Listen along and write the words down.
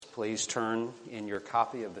please turn in your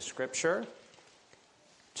copy of the Scripture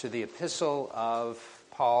to the epistle of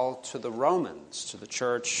Paul to the Romans, to the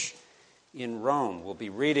church in Rome. We'll be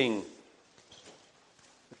reading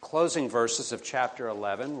the closing verses of chapter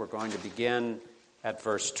 11. We're going to begin at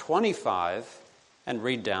verse 25 and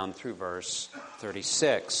read down through verse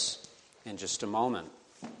 36 in just a moment.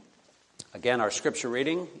 Again, our Scripture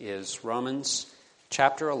reading is Romans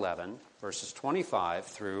chapter 11, verses 25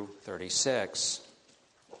 through 36.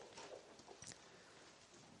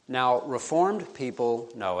 Now, Reformed people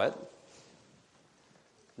know it.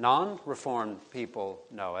 Non-Reformed people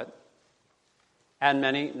know it. And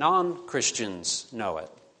many non-Christians know it.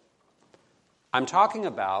 I'm talking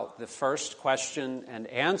about the first question and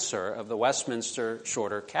answer of the Westminster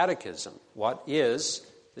Shorter Catechism. What is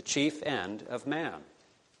the chief end of man?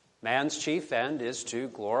 Man's chief end is to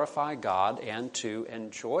glorify God and to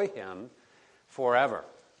enjoy Him forever.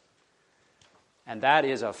 And that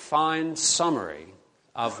is a fine summary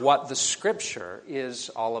of what the Scripture is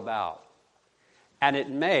all about. And it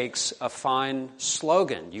makes a fine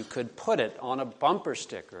slogan. You could put it on a bumper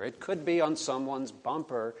sticker. It could be on someone's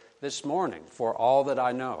bumper this morning, for all that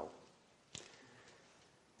I know.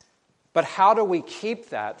 But how do we keep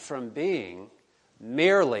that from being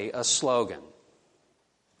merely a slogan?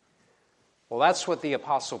 Well, that's what the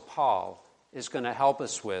Apostle Paul is going to help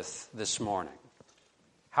us with this morning.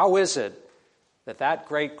 How is it that that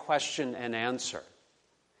great question and answer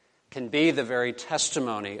can be the very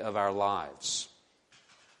testimony of our lives?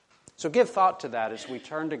 So give thought to that as we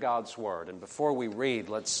turn to God's Word. And before we read,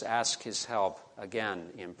 let's ask His help again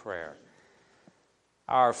in prayer.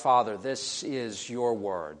 Our Father, this is your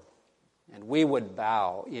Word, and we would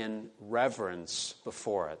bow in reverence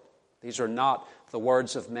before it. These are not the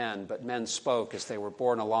words of men, but men spoke as they were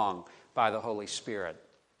borne along by the Holy Spirit.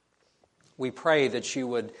 We pray that you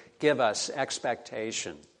would give us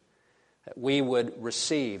expectation, that we would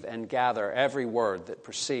receive and gather every word that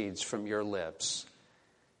proceeds from your lips.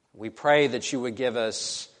 We pray that you would give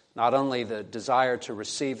us not only the desire to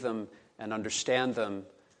receive them and understand them,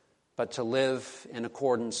 but to live in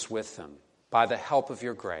accordance with them by the help of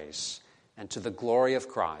your grace and to the glory of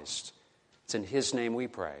Christ. It's in His name we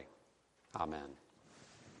pray. Amen.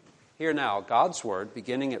 Hear now God's Word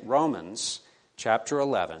beginning at Romans chapter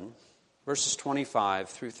 11, verses 25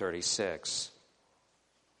 through 36.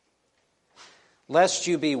 Lest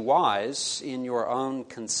you be wise in your own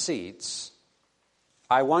conceits,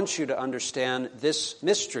 I want you to understand this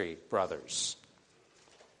mystery, brothers.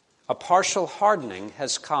 A partial hardening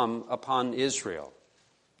has come upon Israel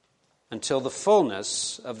until the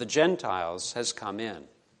fullness of the Gentiles has come in.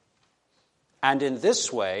 And in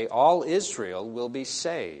this way all Israel will be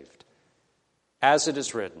saved. As it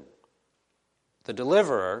is written, the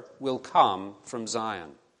deliverer will come from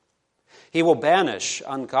Zion. He will banish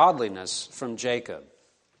ungodliness from Jacob.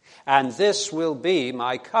 And this will be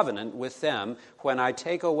my covenant with them when I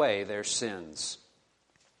take away their sins.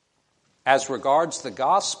 As regards the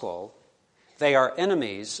gospel, they are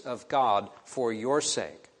enemies of God for your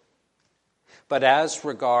sake. But as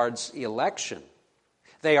regards election,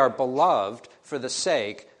 they are beloved for the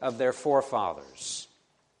sake of their forefathers.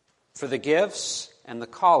 For the gifts and the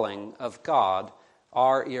calling of God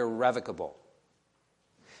are irrevocable.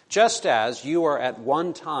 Just as you were at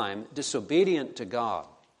one time disobedient to God,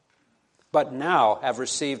 but now have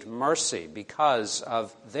received mercy because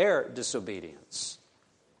of their disobedience,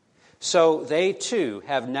 so they too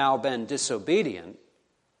have now been disobedient,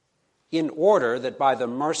 in order that by the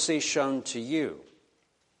mercy shown to you,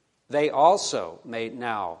 they also may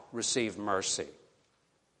now receive mercy.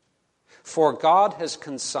 For God has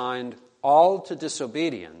consigned all to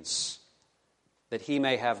disobedience, that He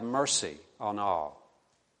may have mercy on all.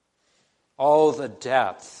 Oh, the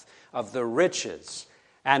depth of the riches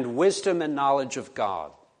and wisdom and knowledge of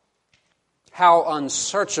God! How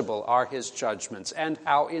unsearchable are His judgments, and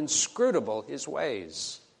how inscrutable His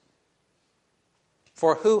ways!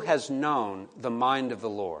 For who has known the mind of the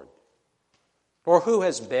Lord? Or who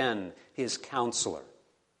has been His counselor?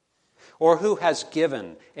 Or who has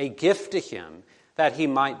given a gift to Him that He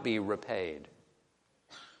might be repaid?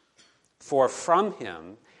 For from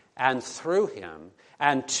Him and through Him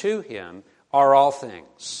and to Him are all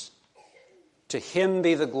things. To Him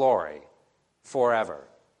be the glory forever.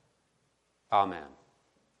 Amen.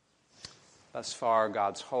 Thus far,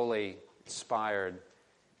 God's holy, inspired,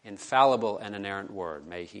 infallible, and inerrant word.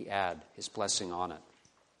 May He add His blessing on it.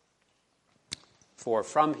 For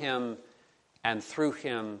from Him and through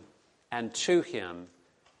Him and to Him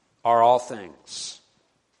are all things.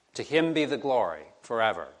 To Him be the glory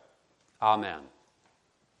forever. Amen.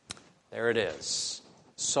 There it is.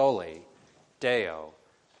 Soli Deo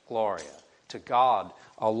Gloria. To God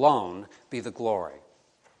alone be the glory.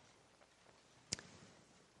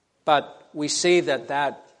 But we see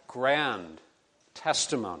that grand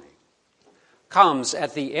testimony comes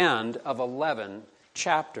at the end of 11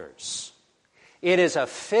 chapters. It is a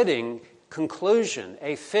fitting conclusion,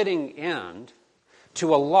 a fitting end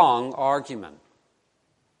to a long argument.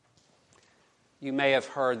 You may have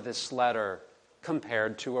heard this letter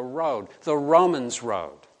compared to a road, the Romans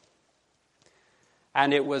road.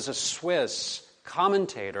 And it was a Swiss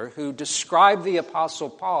commentator who described the Apostle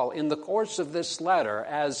Paul in the course of this letter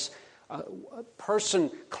as a person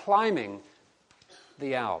climbing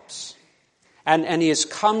the Alps. And he has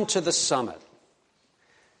come to the summit.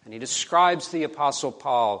 And he describes the Apostle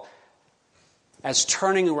Paul as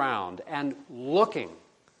turning around and looking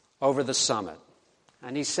over the summit.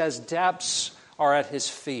 And he says depths are at his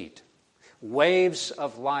feet. Waves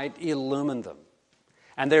of light illumine them.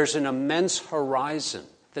 And there's an immense horizon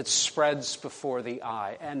that spreads before the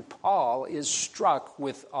eye. And Paul is struck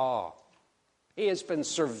with awe. He has been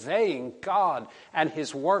surveying God and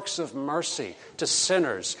his works of mercy to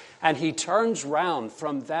sinners. And he turns round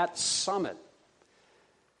from that summit.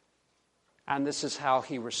 And this is how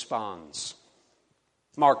he responds.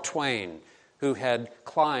 Mark Twain, who had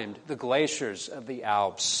climbed the glaciers of the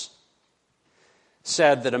Alps,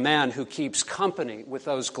 said that a man who keeps company with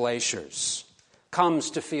those glaciers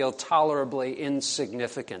comes to feel tolerably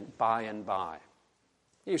insignificant by and by.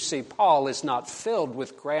 You see, Paul is not filled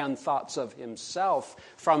with grand thoughts of himself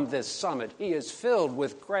from this summit. He is filled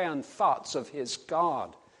with grand thoughts of his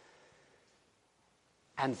God.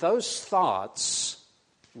 And those thoughts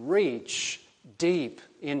reach deep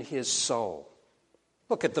in his soul.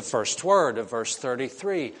 Look at the first word of verse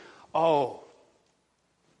 33. Oh,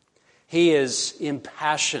 he is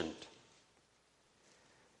impassioned.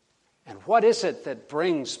 And what is it that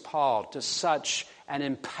brings Paul to such an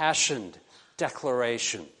impassioned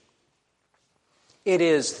declaration? It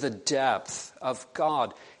is the depth of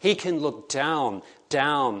God. He can look down,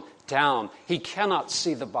 down, down. He cannot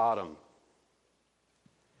see the bottom.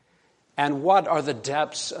 And what are the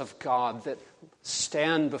depths of God that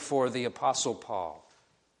stand before the Apostle Paul?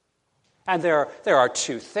 And there are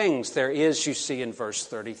two things. There is, you see in verse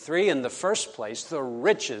 33, in the first place, the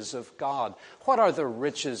riches of God. What are the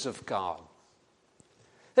riches of God?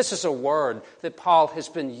 This is a word that Paul has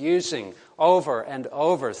been using over and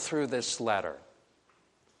over through this letter.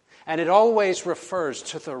 And it always refers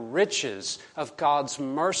to the riches of God's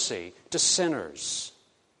mercy to sinners.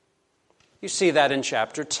 You see that in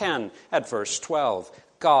chapter 10 at verse 12.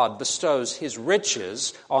 God bestows his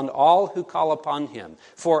riches on all who call upon him.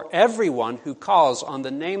 For everyone who calls on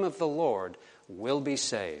the name of the Lord will be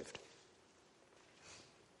saved.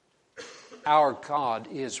 Our God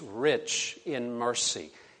is rich in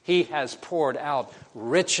mercy. He has poured out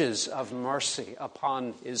riches of mercy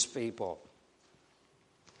upon his people.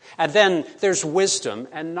 And then there's wisdom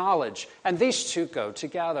and knowledge, and these two go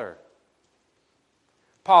together.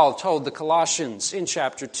 Paul told the Colossians in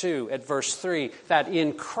chapter 2 at verse 3 that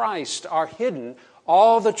in Christ are hidden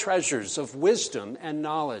all the treasures of wisdom and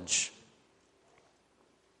knowledge.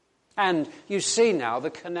 And you see now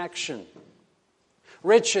the connection.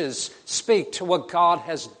 Riches speak to what God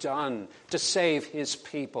has done to save his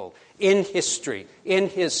people in history, in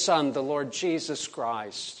his Son, the Lord Jesus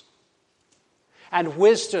Christ. And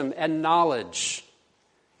wisdom and knowledge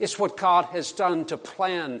is what God has done to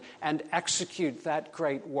plan and execute that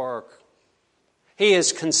great work. He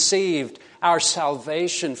has conceived our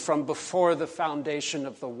salvation from before the foundation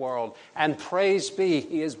of the world, and praise be,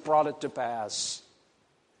 he has brought it to pass.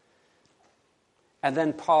 And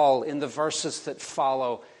then Paul, in the verses that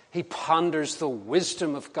follow, he ponders the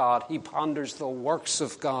wisdom of God, he ponders the works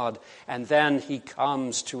of God, and then he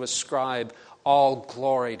comes to ascribe all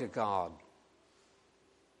glory to God.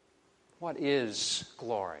 What is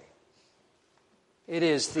glory? It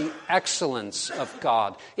is the excellence of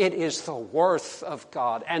God. It is the worth of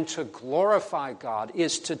God. And to glorify God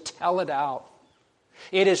is to tell it out.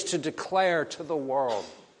 It is to declare to the world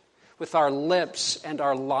with our lips and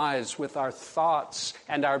our lives, with our thoughts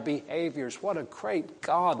and our behaviors, what a great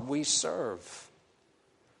God we serve.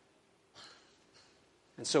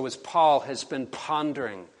 And so as Paul has been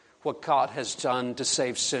pondering what God has done to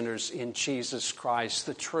save sinners in Jesus Christ,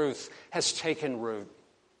 the truth has taken root.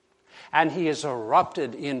 And he has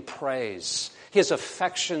erupted in praise. His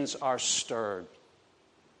affections are stirred.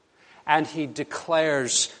 And he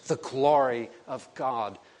declares the glory of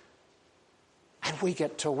God. And we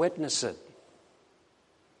get to witness it.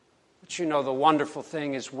 But you know, the wonderful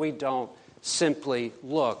thing is we don't simply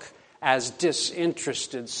look as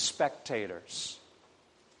disinterested spectators.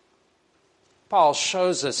 Paul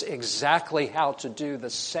shows us exactly how to do the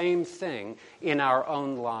same thing in our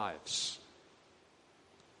own lives.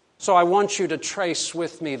 So I want you to trace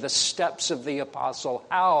with me the steps of the apostle.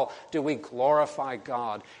 How do we glorify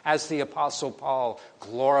God as the apostle Paul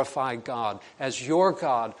glorified God, as your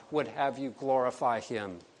God would have you glorify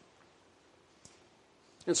him?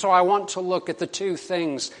 And so I want to look at the two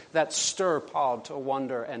things that stir Paul to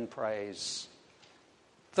wonder and praise: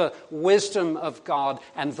 the wisdom of God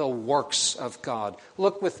and the works of God.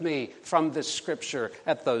 Look with me from this scripture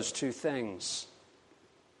at those two things.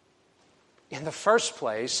 In the first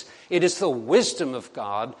place, it is the wisdom of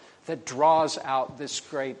God that draws out this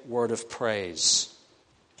great word of praise.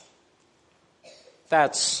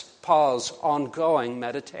 That's Paul's ongoing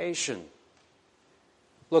meditation.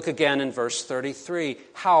 Look again in verse 33.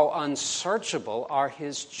 How unsearchable are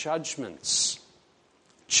his judgments.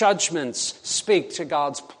 Judgments speak to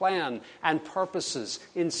God's plan and purposes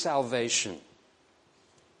in salvation.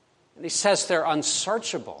 And he says they're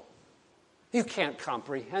unsearchable. You can't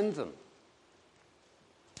comprehend them.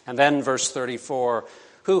 And then verse 34,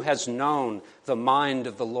 who has known the mind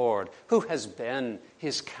of the Lord? Who has been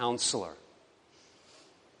his counselor?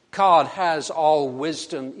 God has all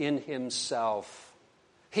wisdom in himself.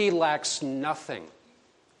 He lacks nothing.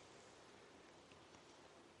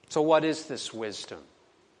 So what is this wisdom?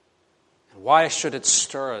 And why should it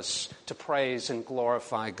stir us to praise and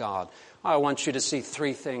glorify God? I want you to see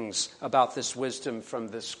three things about this wisdom from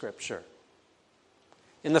this scripture.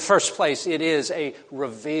 In the first place, it is a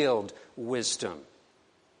revealed wisdom.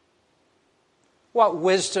 What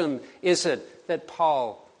wisdom is it that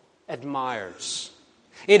Paul admires?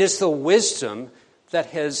 It is the wisdom that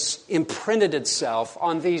has imprinted itself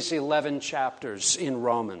on these 11 chapters in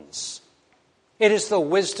Romans. It is the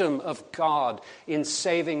wisdom of God in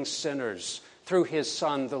saving sinners through his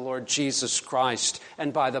Son, the Lord Jesus Christ,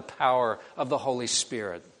 and by the power of the Holy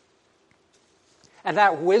Spirit. And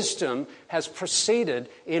that wisdom has proceeded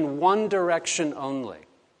in one direction only.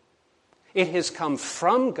 It has come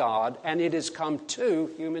from God and it has come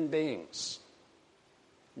to human beings.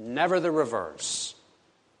 Never the reverse.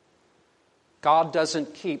 God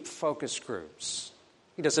doesn't keep focus groups.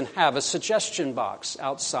 He doesn't have a suggestion box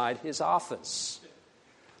outside his office.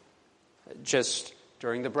 Just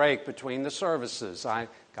during the break between the services, I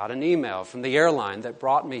got an email from the airline that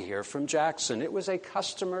brought me here from Jackson. It was a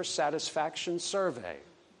customer satisfaction survey.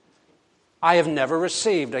 I have never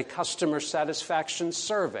received a customer satisfaction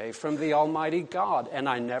survey from the Almighty God, and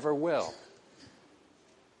I never will.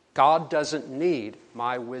 God doesn't need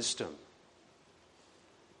my wisdom.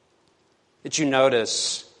 Did you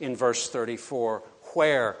notice in verse 34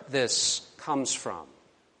 where this comes from?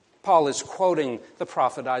 Paul is quoting the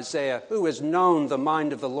prophet Isaiah, who has known the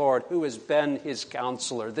mind of the Lord, who has been his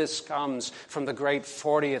counselor. This comes from the great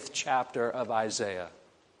 40th chapter of Isaiah.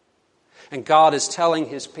 And God is telling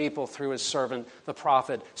his people through his servant, the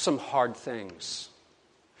prophet, some hard things.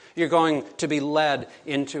 You're going to be led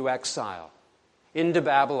into exile, into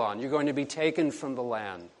Babylon. You're going to be taken from the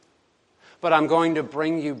land. But I'm going to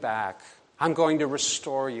bring you back. I'm going to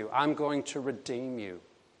restore you. I'm going to redeem you.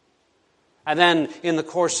 And then in the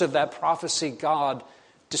course of that prophecy, God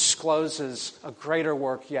discloses a greater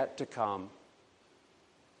work yet to come.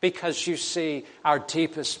 Because you see, our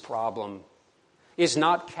deepest problem is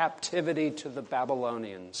not captivity to the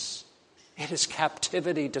Babylonians. It is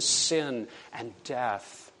captivity to sin and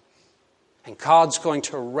death. And God's going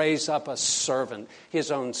to raise up a servant, his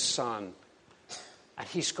own son. And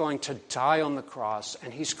he's going to die on the cross,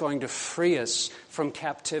 and he's going to free us from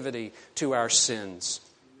captivity to our sins.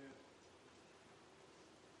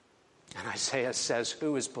 And Isaiah says,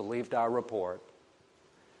 who has believed our report?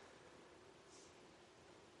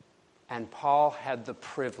 And Paul had the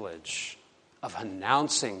privilege of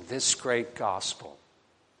announcing this great gospel.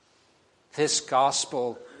 This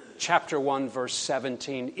gospel, chapter 1, verse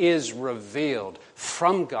 17, is revealed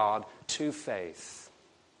from God to faith.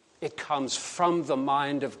 It comes from the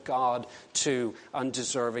mind of God to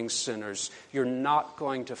undeserving sinners. You're not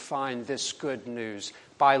going to find this good news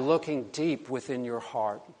by looking deep within your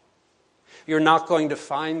heart. You're not going to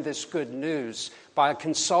find this good news by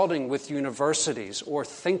consulting with universities or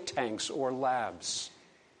think tanks or labs.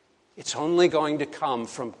 It's only going to come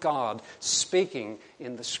from God speaking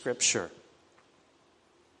in the Scripture.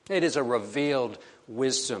 It is a revealed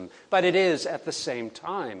wisdom, but it is at the same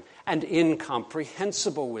time an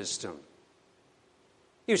incomprehensible wisdom.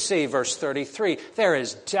 You see, verse 33, there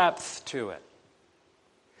is depth to it.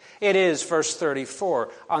 It is, verse 34,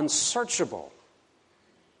 unsearchable.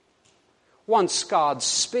 Once God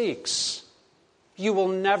speaks, you will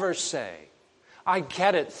never say, I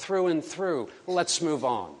get it through and through, let's move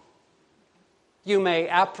on. You may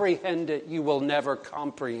apprehend it, you will never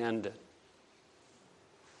comprehend it.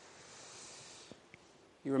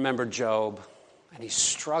 You remember Job, and he's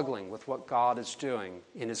struggling with what God is doing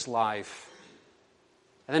in his life.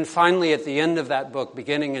 And then finally, at the end of that book,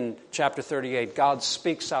 beginning in chapter 38, God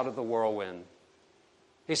speaks out of the whirlwind.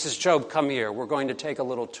 He says, Job, come here. We're going to take a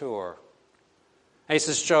little tour. And he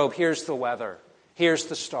says, Job, here's the weather. Here's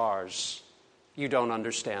the stars. You don't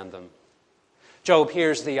understand them. Job,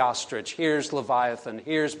 here's the ostrich. Here's Leviathan.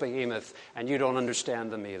 Here's Behemoth. And you don't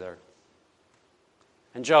understand them either.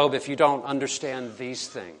 And Job, if you don't understand these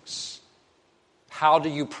things, how do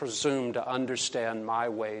you presume to understand my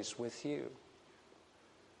ways with you?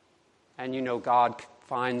 And you know God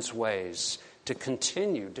finds ways to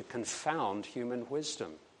continue to confound human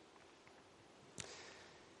wisdom.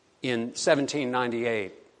 In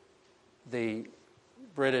 1798, the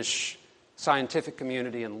British scientific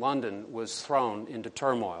community in London was thrown into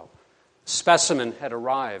turmoil. A specimen had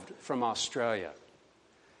arrived from Australia,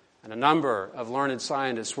 and a number of learned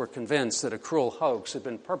scientists were convinced that a cruel hoax had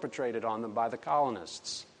been perpetrated on them by the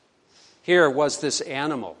colonists. Here was this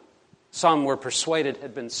animal. Some were persuaded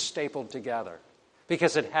had been stapled together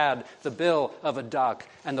because it had the bill of a duck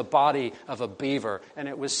and the body of a beaver, and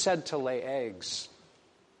it was said to lay eggs.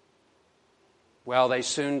 Well, they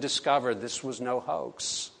soon discovered this was no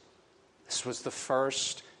hoax. This was the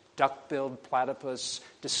first duck-billed platypus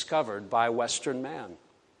discovered by Western man.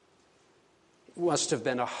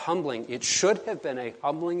 It should have been a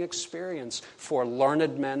humbling experience for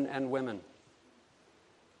learned men and women.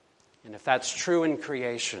 And if that's true in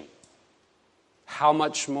creation, how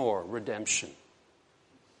much more redemption?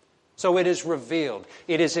 So it is revealed,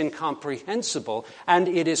 it is incomprehensible, and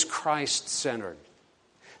it is Christ-centered.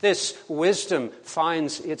 This wisdom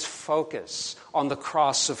finds its focus on the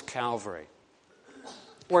cross of Calvary.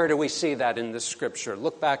 Where do we see that in this scripture?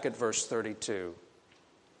 Look back at verse 32.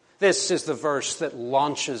 This is the verse that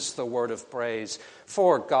launches the word of praise.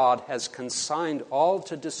 For God has consigned all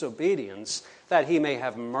to disobedience, that he may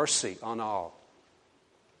have mercy on all.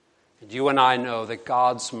 And you and I know that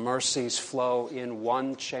God's mercies flow in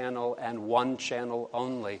one channel and one channel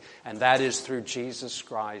only, and that is through Jesus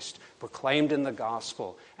Christ, proclaimed in the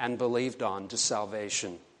gospel and believed on to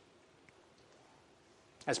salvation.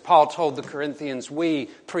 As Paul told the Corinthians, we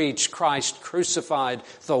preach Christ crucified,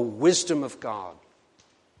 the wisdom of God.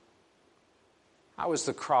 How is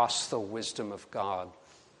the cross the wisdom of God?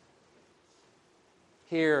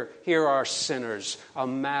 Here are sinners, a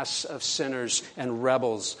mass of sinners and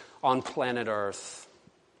rebels on planet Earth.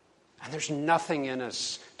 And there's nothing in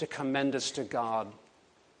us to commend us to God.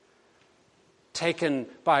 Taken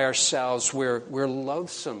by ourselves, we're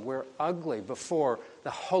loathsome, we're ugly before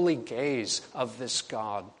the holy gaze of this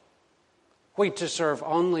God. We deserve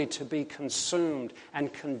only to be consumed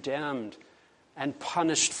and condemned and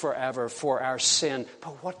punished forever for our sin.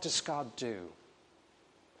 But what does God do?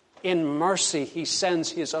 In mercy, he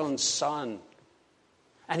sends his own Son,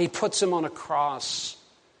 and he puts him on a cross.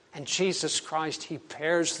 And Jesus Christ, he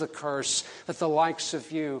bears the curse that the likes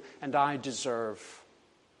of you and I deserve.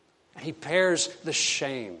 And he bears the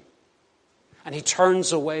shame. And he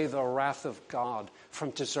turns away the wrath of God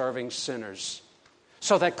from deserving sinners,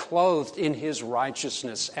 so that clothed in his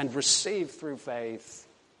righteousness and received through faith,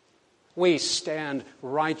 we stand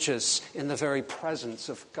righteous in the very presence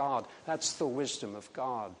of God. That's the wisdom of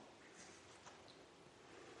God.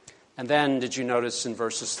 And then, did you notice in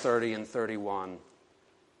verses 30 and 31?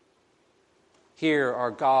 Here are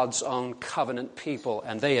God's own covenant people,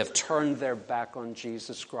 and they have turned their back on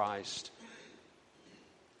Jesus Christ.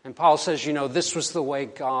 And Paul says, this was the way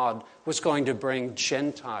God was going to bring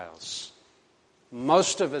Gentiles,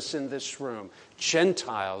 most of us in this room,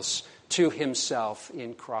 Gentiles, to himself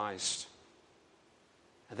in Christ.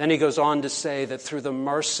 And then he goes on to say that through the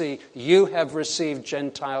mercy you have received,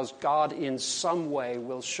 Gentiles, God in some way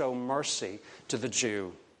will show mercy to the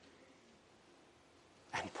Jew.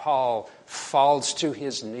 And Paul falls to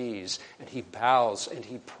his knees and he bows and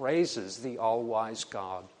he praises the all-wise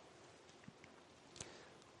God.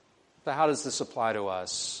 But how does this apply to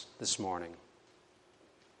us this morning?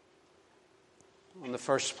 In the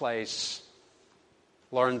first place,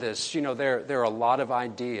 learn this. There are a lot of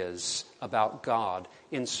ideas about God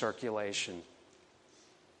in circulation.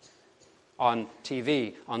 On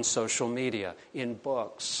TV, on social media, in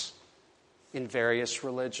books, in various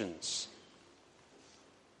religions.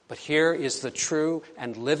 But here is the true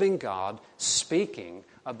and living God speaking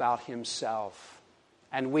about himself.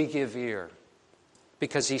 And we give ear.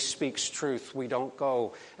 Because he speaks truth, we don't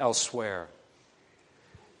go elsewhere.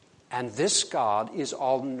 And this God is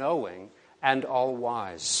all-knowing and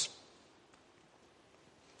all-wise.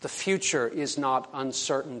 The future is not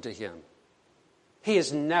uncertain to him. He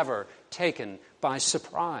is never taken by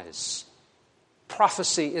surprise.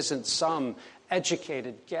 Prophecy isn't some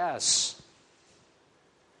educated guess.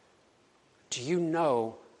 Do you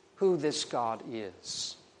know who this God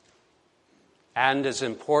is? And as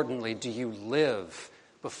importantly, do you live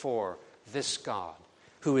before this God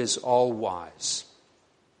who is all-wise?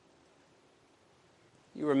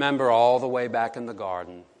 You remember all the way back in the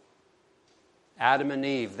garden, Adam and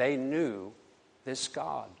Eve, they knew this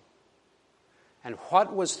God. And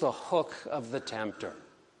what was the hook of the tempter?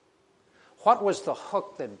 What was the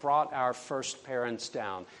hook that brought our first parents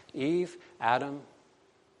down? Eve, Adam,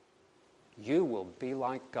 you will be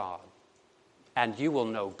like God, and you will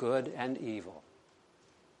know good and evil.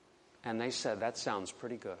 And they said, that sounds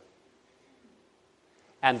pretty good.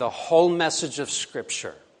 And the whole message of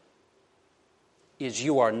Scripture is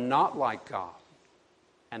you are not like God,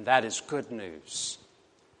 and that is good news.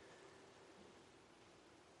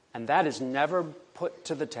 And that is never put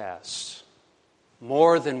to the test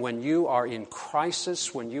more than when you are in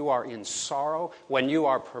crisis, when you are in sorrow, when you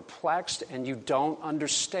are perplexed and you don't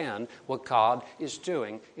understand what God is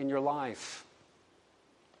doing in your life.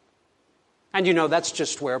 And you know, that's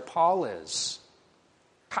just where Paul is.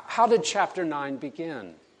 How did chapter 9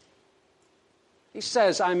 begin? He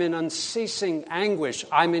says, I'm in unceasing anguish.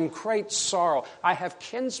 I'm in great sorrow. I have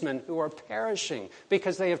kinsmen who are perishing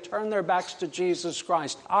because they have turned their backs to Jesus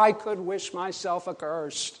Christ. I could wish myself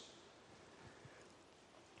accursed.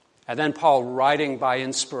 And then Paul, writing by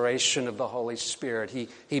inspiration of the Holy Spirit,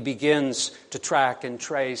 he begins to track and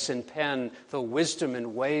trace and pen the wisdom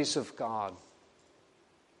and ways of God.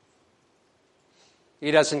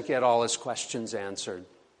 He doesn't get all his questions answered,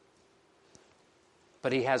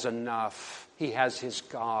 but he has enough. He has his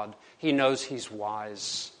God. He knows he's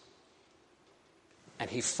wise. And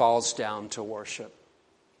he falls down to worship.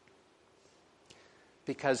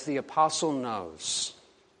 Because the apostle knows,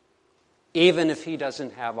 even if he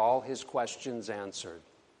doesn't have all his questions answered,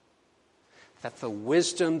 that the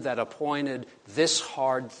wisdom that appointed this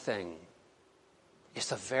hard thing is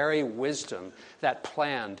the very wisdom that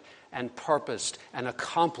planned and purposed and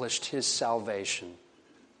accomplished his salvation.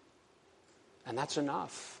 And that's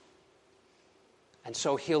enough. And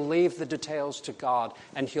so he'll leave the details to God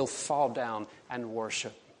and he'll fall down and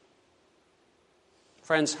worship.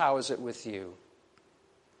 Friends, how is it with you?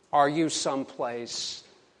 Are you someplace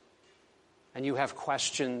and you have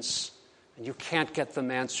questions and you can't get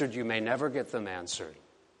them answered? You may never get them answered.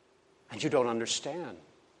 And you don't understand.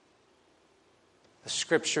 The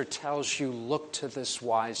Scripture tells you, look to this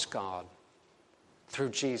wise God through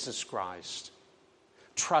Jesus Christ.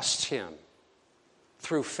 Trust Him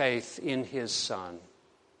through faith in His Son.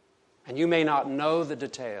 And you may not know the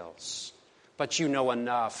details, but you know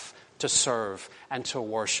enough to serve and to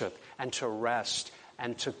worship and to rest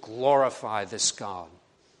and to glorify this God.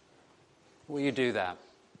 Will you do that?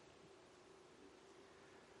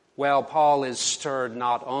 Well, Paul is stirred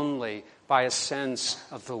not only by a sense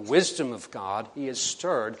of the wisdom of God, he is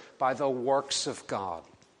stirred by the works of God.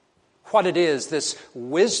 What it is this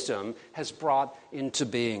wisdom has brought into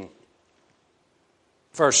being.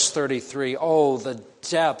 Verse 33, oh, the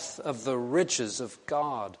depth of the riches of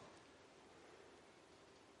God.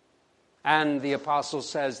 And the apostle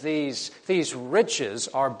says these riches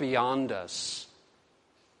are beyond us.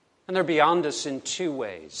 And they're beyond us in two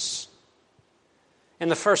ways. In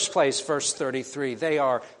the first place, verse 33, they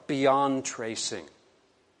are beyond tracing.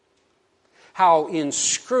 How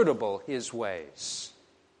inscrutable His ways.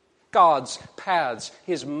 God's paths,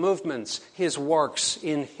 His movements, His works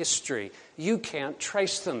in history. You can't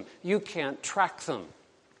trace them. You can't track them.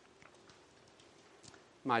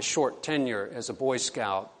 My short tenure as a Boy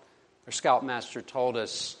Scout, our scoutmaster told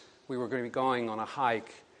us we were going to be going on a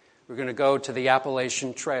hike. We were going to go to the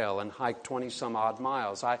Appalachian Trail and hike 20-some-odd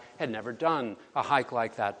miles. I had never done a hike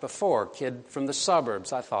like that before. Kid from the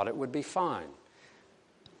suburbs, I thought it would be fine.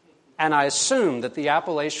 And I assumed that the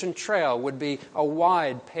Appalachian Trail would be a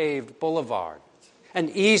wide paved boulevard, an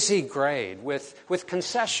easy grade with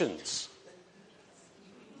concessions.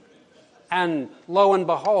 And lo and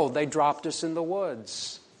behold, they dropped us in the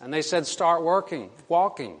woods. And they said, start walking.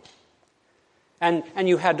 And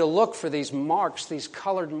you had to look for these marks, these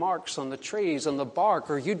colored marks on the trees, on the bark,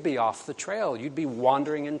 or you'd be off the trail. You'd be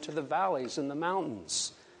wandering into the valleys and the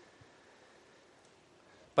mountains.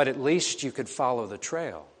 But at least you could follow the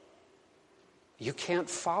trail. You can't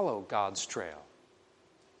follow God's trail.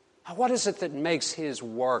 Now, what is it that makes His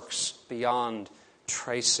works beyond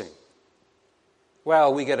tracing?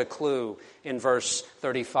 Well, we get a clue in verse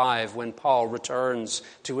 35 when Paul returns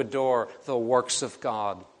to adore the works of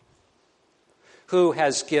God. who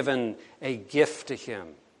has given a gift to him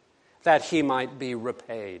that he might be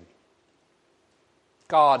repaid.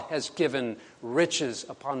 God has given riches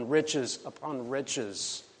upon riches upon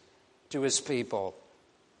riches to his people.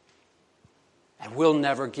 And we'll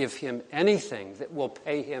never give him anything that will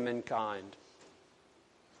pay him in kind.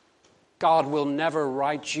 God will never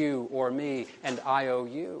write you or me an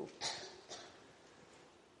IOU.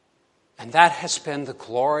 And that has been the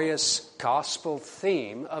glorious gospel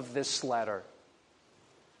theme of this letter.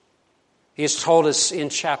 He has told us in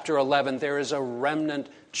chapter 11, there is a remnant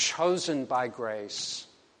chosen by grace,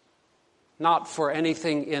 not for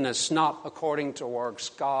anything in us, not according to works.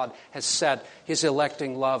 God has set his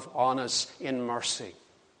electing love on us in mercy.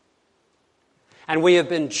 And we have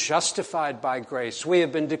been justified by grace. We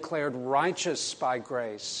have been declared righteous by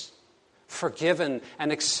grace, forgiven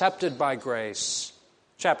and accepted by grace.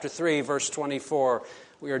 Chapter 3, verse 24,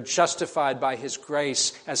 we are justified by his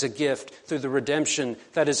grace as a gift through the redemption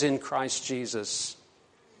that is in Christ Jesus.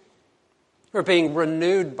 We're being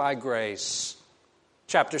renewed by grace.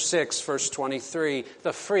 Chapter 6, verse 23,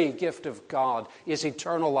 the free gift of God is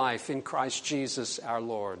eternal life in Christ Jesus our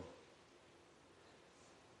Lord.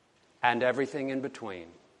 And everything in between.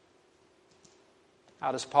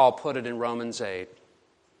 How does Paul put it in Romans 8?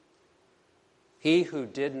 He who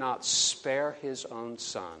did not spare his own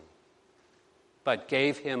son, but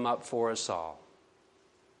gave him up for us all.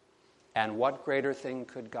 And what greater thing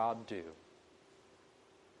could God do?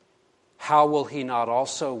 How will he not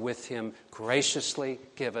also with him graciously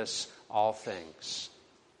give us all things?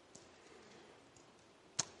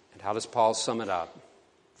 And how does Paul sum it up?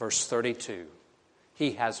 Verse 32.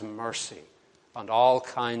 He has mercy on all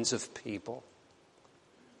kinds of people.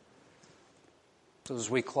 So as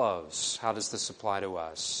we close, how does this apply to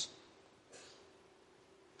us?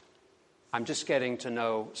 I'm just getting to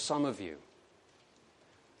know some of you.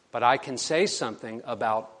 But I can say something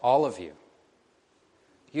about all of you.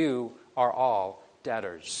 You are all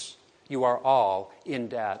debtors. You are all in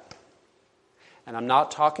debt. And I'm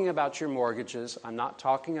not talking about your mortgages, I'm not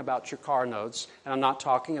talking about your car notes, and I'm not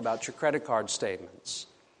talking about your credit card statements.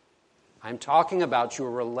 I'm talking about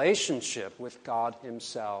your relationship with God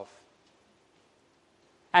himself.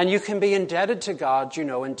 And you can be indebted to God,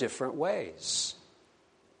 in different ways.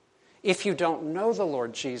 If you don't know the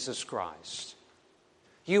Lord Jesus Christ,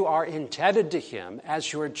 you are indebted to him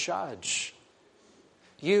as your judge.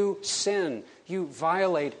 You sin, you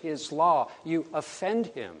violate his law, you offend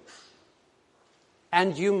him.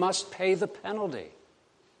 And you must pay the penalty.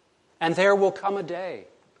 And there will come a day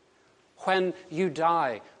when you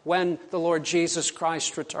die, when the Lord Jesus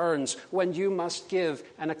Christ returns, when you must give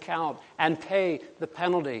an account and pay the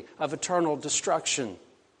penalty of eternal destruction.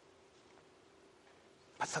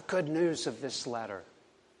 But the good news of this letter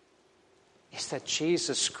is that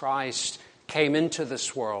Jesus Christ came into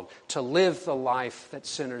this world to live the life that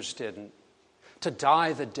sinners didn't, to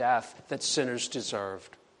die the death that sinners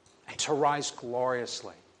deserved, and to rise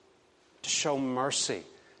gloriously, to show mercy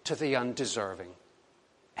to the undeserving.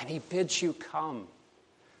 And he bids you come,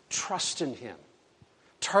 trust in him,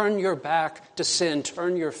 turn your back to sin,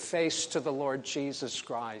 turn your face to the Lord Jesus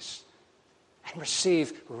Christ, and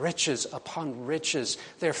receive riches upon riches.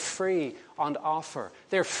 They're free on offer.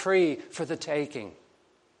 They're free for the taking.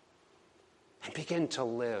 And begin to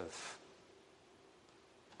live.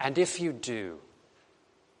 And if you do,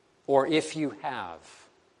 or if you have,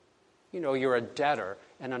 you're a debtor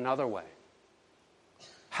in another way.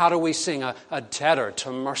 How do we sing a debtor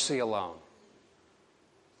to mercy alone?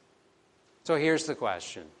 So here's the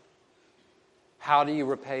question. How do you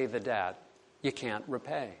repay the debt you can't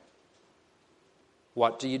repay?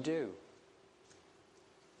 What do you do?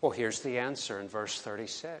 Well, here's the answer in verse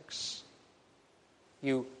 36.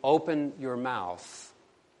 You open your mouth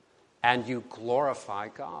and you glorify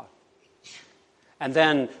God. And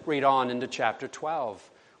then read on into chapter 12.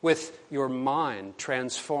 With your mind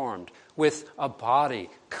transformed, with a body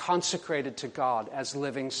consecrated to God as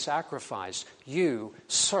living sacrifice, you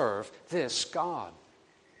serve this God.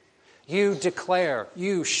 You declare,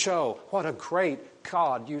 you show what a great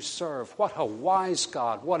God you serve, what a wise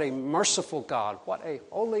God, what a merciful God, what a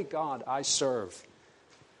holy God I serve.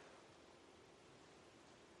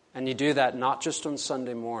 And you do that not just on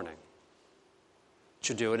Sunday morning, but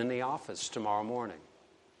you do it in the office tomorrow morning.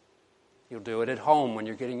 You'll do it at home when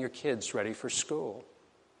you're getting your kids ready for school.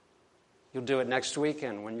 You'll do it next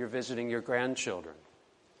weekend when you're visiting your grandchildren.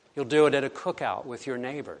 You'll do it at a cookout with your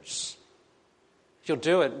neighbors. You'll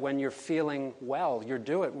do it when you're feeling well. You'll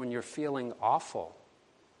do it when you're feeling awful.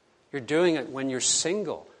 You're doing it when you're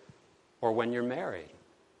single or when you're married.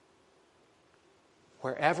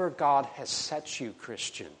 Wherever God has set you,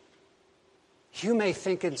 Christian, You may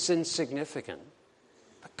think it's insignificant,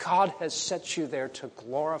 but God has set you there to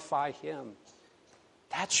glorify Him.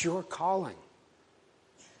 That's your calling.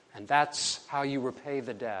 And that's how you repay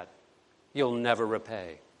the debt you'll never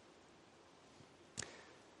repay.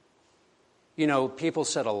 You know, people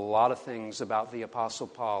said a lot of things about the Apostle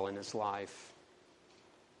Paul in his life,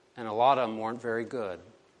 and a lot of them weren't very good.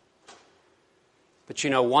 But you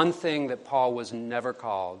know, one thing that Paul was never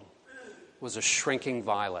called was a shrinking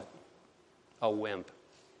violet, a wimp.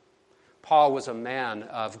 Paul was a man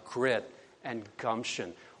of grit and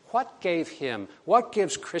gumption. What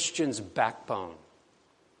gives Christians backbone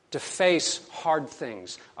to face hard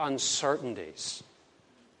things, uncertainties?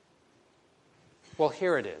 Well,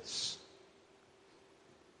 here it is.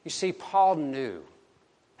 You see, Paul knew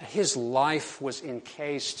that his life was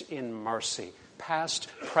encased in mercy, past,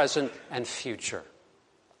 present, and future.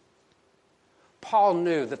 Paul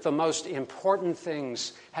knew that the most important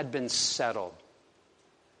things had been settled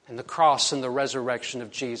in the cross and the resurrection of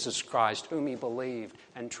Jesus Christ, whom he believed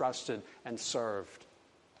and trusted and served.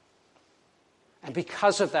 And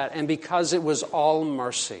because of that, and because it was all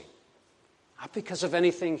mercy, not because of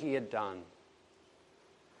anything he had done,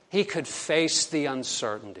 he could face the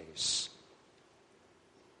uncertainties.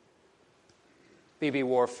 B.B.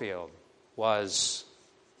 Warfield was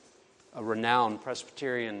a renowned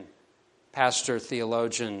Presbyterian pastor,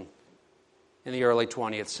 theologian in the early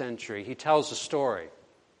 20th century. He tells a story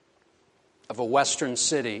of a western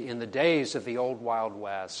city in the days of the old Wild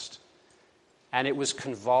West, and it was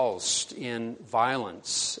convulsed in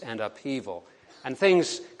violence and upheaval. And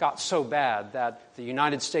things got so bad that the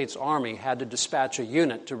United States Army had to dispatch a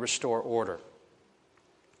unit to restore order.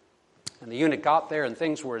 And the unit got there, and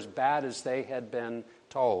things were as bad as they had been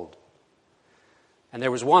told. And there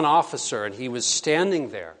was one officer, and he was standing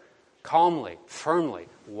there, calmly, firmly,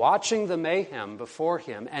 watching the mayhem before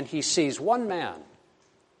him, and he sees one man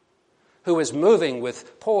who is moving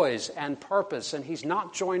with poise and purpose, and he's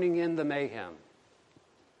not joining in the mayhem.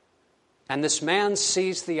 And this man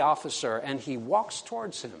sees the officer, and he walks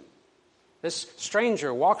towards him. This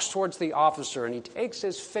stranger walks towards the officer, and he takes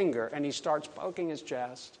his finger, and he starts poking his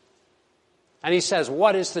chest. And he says,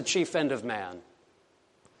 "What is the chief end of man?"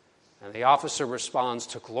 And the officer responds,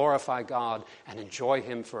 "To glorify God and enjoy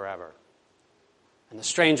Him forever." And the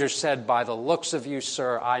stranger said, "By the looks of you,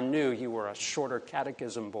 sir, I knew you were a shorter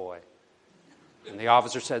catechism boy." And the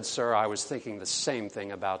officer said, "Sir, I was thinking the same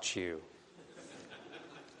thing about you."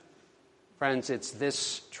 Friends, it's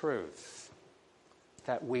this truth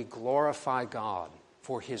that we glorify God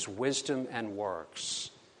for His wisdom and works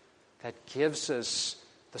that gives us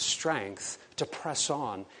the strength to press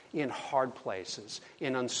on in hard places,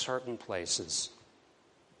 in uncertain places.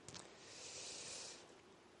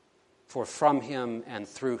 For from Him and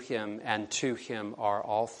through Him and to Him are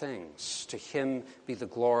all things. To Him be the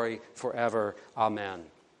glory forever. Amen.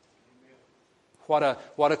 What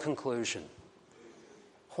a conclusion.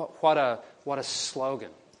 What a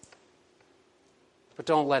slogan. But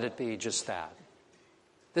don't let it be just that.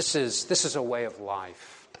 This is a way of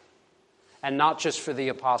life. And not just for the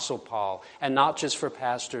Apostle Paul, and not just for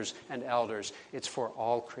pastors and elders. It's for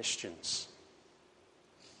all Christians.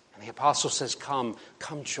 And the Apostle says, come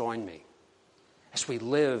join me as we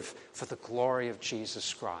live for the glory of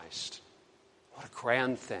Jesus Christ. What a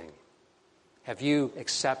grand thing. Have you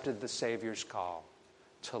accepted the Savior's call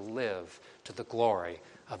to live to the glory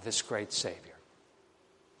of this great Savior?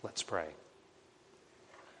 Let's pray.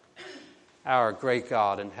 Our great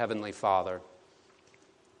God and Heavenly Father,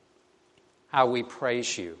 how we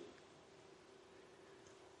praise You.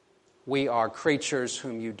 We are creatures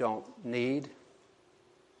whom You don't need,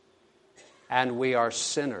 and we are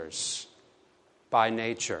sinners by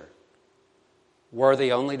nature,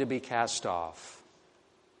 worthy only to be cast off.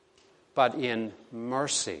 But in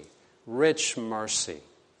mercy, rich mercy,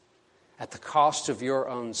 at the cost of Your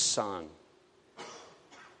own Son,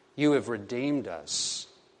 You have redeemed us,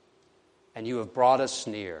 and You have brought us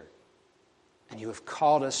near, and You have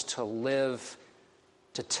called us to live,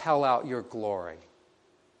 to tell out Your glory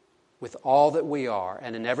with all that we are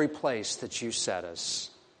and in every place that You set us.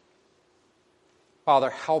 Father,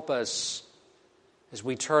 help us as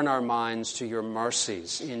we turn our minds to Your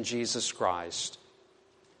mercies in Jesus Christ,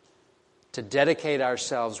 to dedicate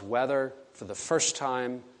ourselves, whether for the first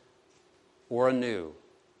time or anew,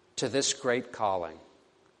 to this great calling,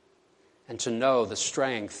 and to know the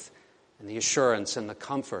strength and the assurance and the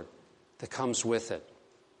comfort that comes with it.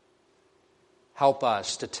 Help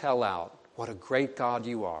us to tell out what a great God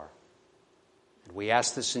You are. And we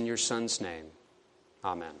ask this in Your Son's name.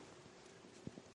 Amen.